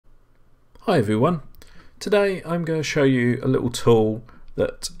Hi everyone, today I'm going to show you a little tool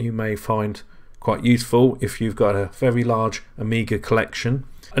that you may find quite useful if you've got a very large Amiga collection.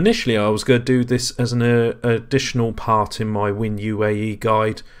 Initially I was going to do this as an additional part in my WinUAE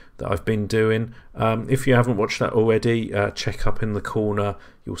guide that I've been doing. If you haven't watched that already, check up in the corner,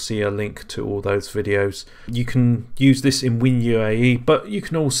 you'll see a link to all those videos. You can use this in WinUAE, but you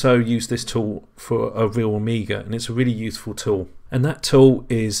can also use this tool for a real Amiga, and it's a really useful tool. And that tool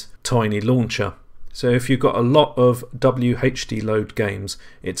is TinyLauncher. So if you've got a lot of WHDLoad games,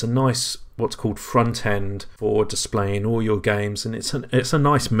 it's a nice what's called front end for displaying all your games, and it's a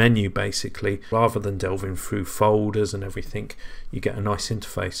nice menu basically. Rather than delving through folders and everything, you get a nice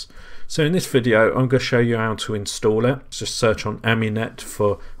interface. So in this video I'm going to show you how to install it. Just search on Aminet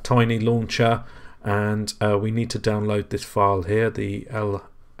for TinyLauncher, and we need to download this file here, the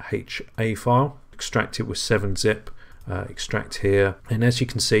LHA file, extract it with 7-zip. Extract here, and as you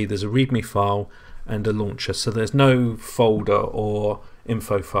can see there's a readme file and a launcher, so there's no folder or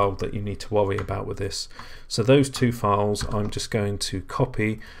info file that you need to worry about with this. So those two files I'm just going to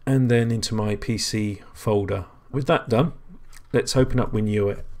copy and then into my PC folder. With that done, let's open up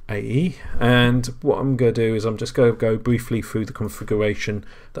WinUAE, and what I'm going to do is I'm just going to go briefly through the configuration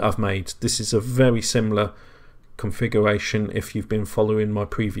that I've made. This is a very similar configuration if you've been following my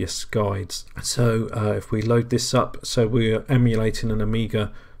previous guides. So if we load this up, so we're emulating an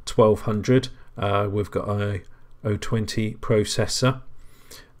Amiga 1200. We've got a 020 processor,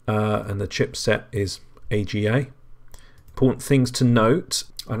 and the chipset is AGA. Important things to note,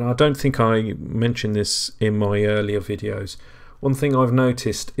 and I don't think I mentioned this in my earlier videos. One thing I've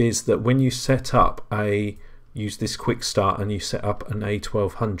noticed is that when you set up use this quick start and you set up an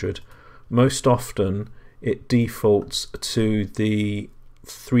A1200, most often it defaults to the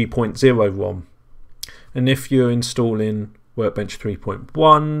 3.0 ROM, and if you're installing Workbench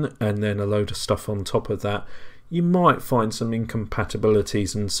 3.1 and then a load of stuff on top of that, you might find some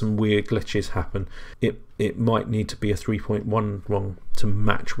incompatibilities and some weird glitches happen. It might need to be a 3.1 ROM to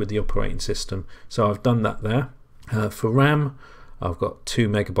match with the operating system. So I've done that there. For RAM, I've got 2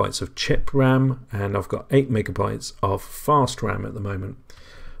 megabytes of chip RAM and I've got 8 megabytes of fast RAM at the moment.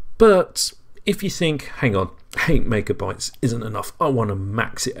 But if you think, hang on, 8 megabytes isn't enough, I want to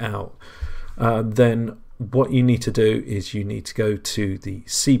max it out, then what you need to do is you need to go to the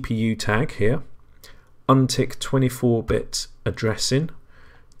CPU tag here, untick 24-bit addressing,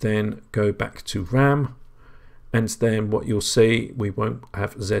 then go back to RAM, and then what you'll see, we won't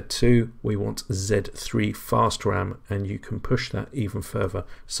have Z2, we want Z3 fast RAM, and you can push that even further.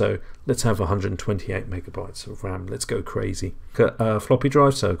 So let's have 128 megabytes of RAM, let's go crazy. Got floppy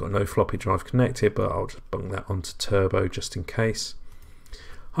drive, so I've got no floppy drive connected, but I'll just bung that onto turbo just in case.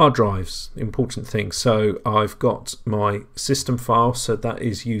 Hard drives, important thing. So I've got my system file, so that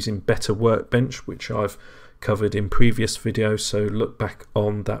is using Better Workbench, which I've covered in previous videos, so look back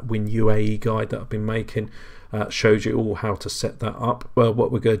on that WinUAE guide that I've been making. Shows you all how to set that up. Well,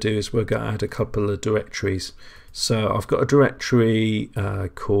 what we're going to do is we're going to add a couple of directories. So I've got a directory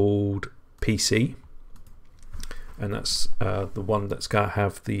called PC, and that's the one that's going to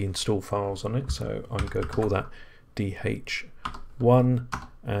have the install files on it. So I'm going to call that DH1,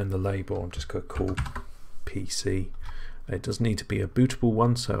 and the label I'm just going to call PC. It does need to be a bootable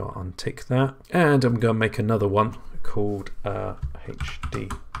one, so I'll untick that, and I'm going to make another one called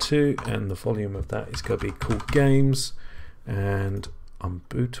HD2, and the volume of that is going to be called games, and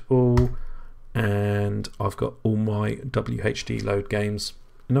unbootable, and I've got all my WHDLoad games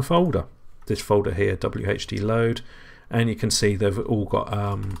in a folder, this folder here, WHDLoad, and you can see they've all got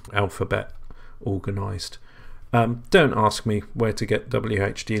alphabet organized. Don't ask me where to get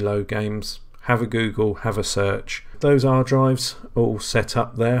WHDLoad games. Have a Google, have a search. Those R drives are all set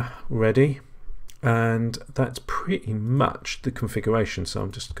up there, ready, and that's pretty much the configuration. So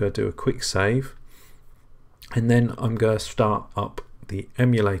I'm just going to do a quick save, and then I'm going to start up the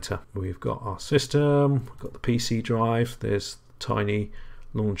emulator. We've got our system, we've got the PC drive, there's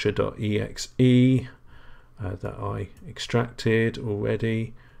TinyLauncher.exe that I extracted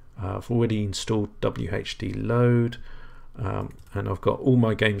already. I've already installed WHDLoad, and I've got all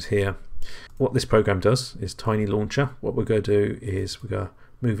my games here. What this program does is TinyLauncher. What we're going to do is we're going to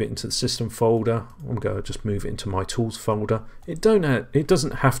move it into the system folder. I'm going to just move it into my tools folder. It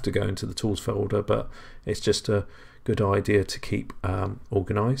doesn't have to go into the tools folder, but it's just a good idea to keep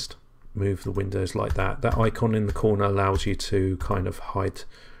organized. Move the windows like that. That icon in the corner allows you to kind of hide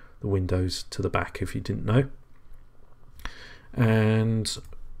the windows to the back if you didn't know. And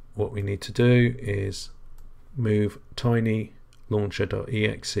what we need to do is move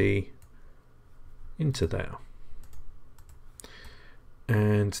TinyLauncher.exe into there,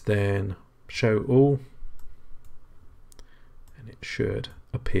 and then show all, and it should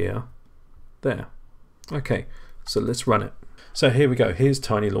appear there. Okay, so let's run it. So here we go, here's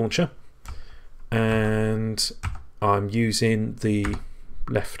TinyLauncher, and I'm using the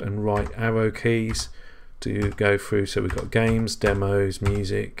left and right arrow keys to go through. So we've got games, demos,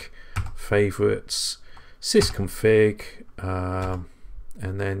 music, favorites, sysconfig,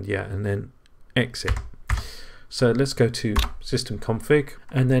 and then exit. So let's go to system config,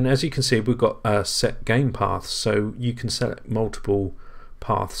 and then as you can see we've got a set game paths, so you can select multiple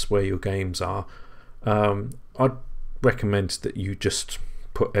paths where your games are. I'd recommend that you just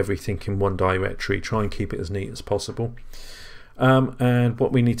put everything in one directory, try and keep it as neat as possible. And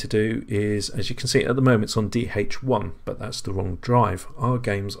what we need to do is, as you can see at the moment it's on DH1, but that's the wrong drive. Our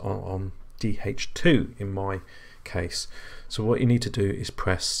games are on DH2 in my case. So what you need to do is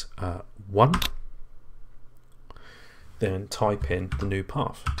press 1, then type in the new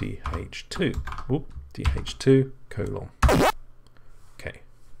path, DH2. Whoop, DH2 : okay,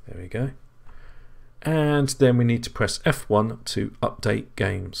 there we go. And then we need to press F1 to update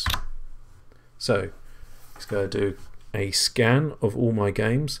games. So let's go do a scan of all my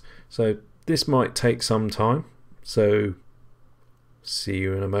games. So this might take some time, so see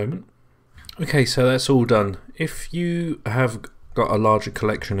you in a moment. Okay, so that's all done. If you have got a larger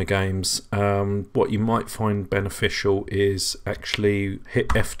collection of games, what you might find beneficial is actually hit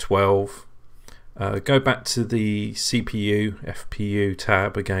F12, go back to the CPU, FPU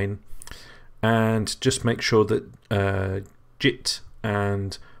tab again, and just make sure that JIT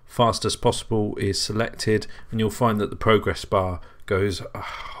and fast as possible is selected, and you'll find that the progress bar goes a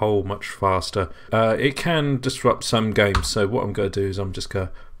whole much faster. It can disrupt some games, so what I'm going to do is I'm just going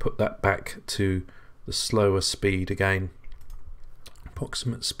to put that back to the slower speed again,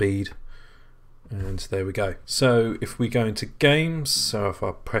 approximate speed, and there we go. So if we go into games, so if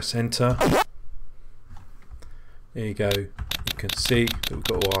I press enter, there you go, you can see that we've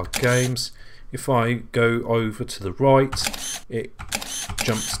got all our games. If I go over to the right, it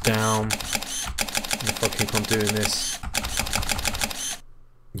jumps down, and if I keep on doing this,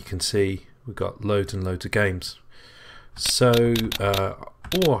 you can see we've got loads and loads of games. So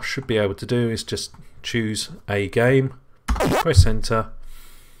all I should be able to do is just choose a game, press enter,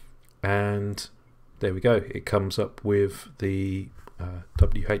 and there we go, it comes up with the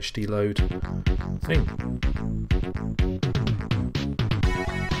WHDLoad thing.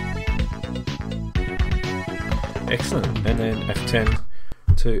 Excellent, and then F10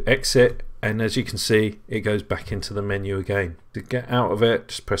 to exit, and as you can see it goes back into the menu again. To get out of it,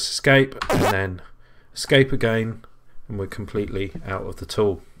 just press escape and then escape again, and we're completely out of the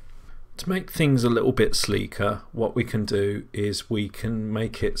tool. To make things a little bit sleeker, what we can do is we can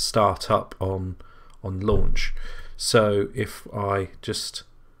make it start up on launch. So if I just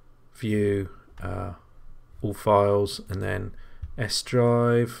view all files and then S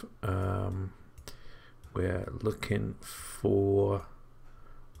drive, we're looking for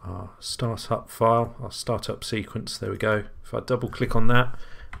our startup file, our startup sequence. There we go. If I double click on that,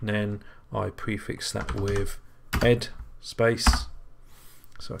 and then I prefix that with ed space,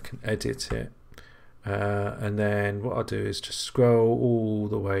 so I can edit it. And then what I'll do is just scroll all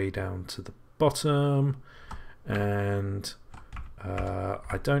the way down to the bottom, and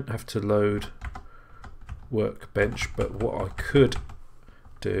I don't have to load Workbench, but what I could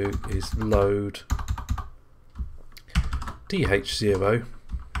do is load DH0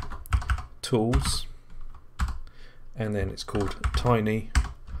 tools, and then it's called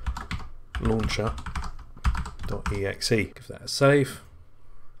TinyLauncher.exe. Give that a save.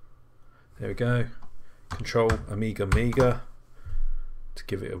 There we go. Control Amiga to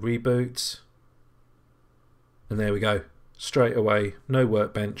give it a reboot, and there we go. Straight away, no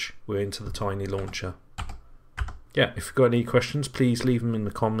Workbench, we're into the TinyLauncher. Yeah, if you've got any questions, please leave them in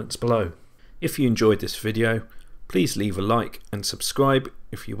the comments below. If you enjoyed this video, please leave a like and subscribe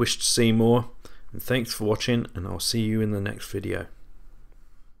if you wish to see more. And thanks for watching, and I'll see you in the next video.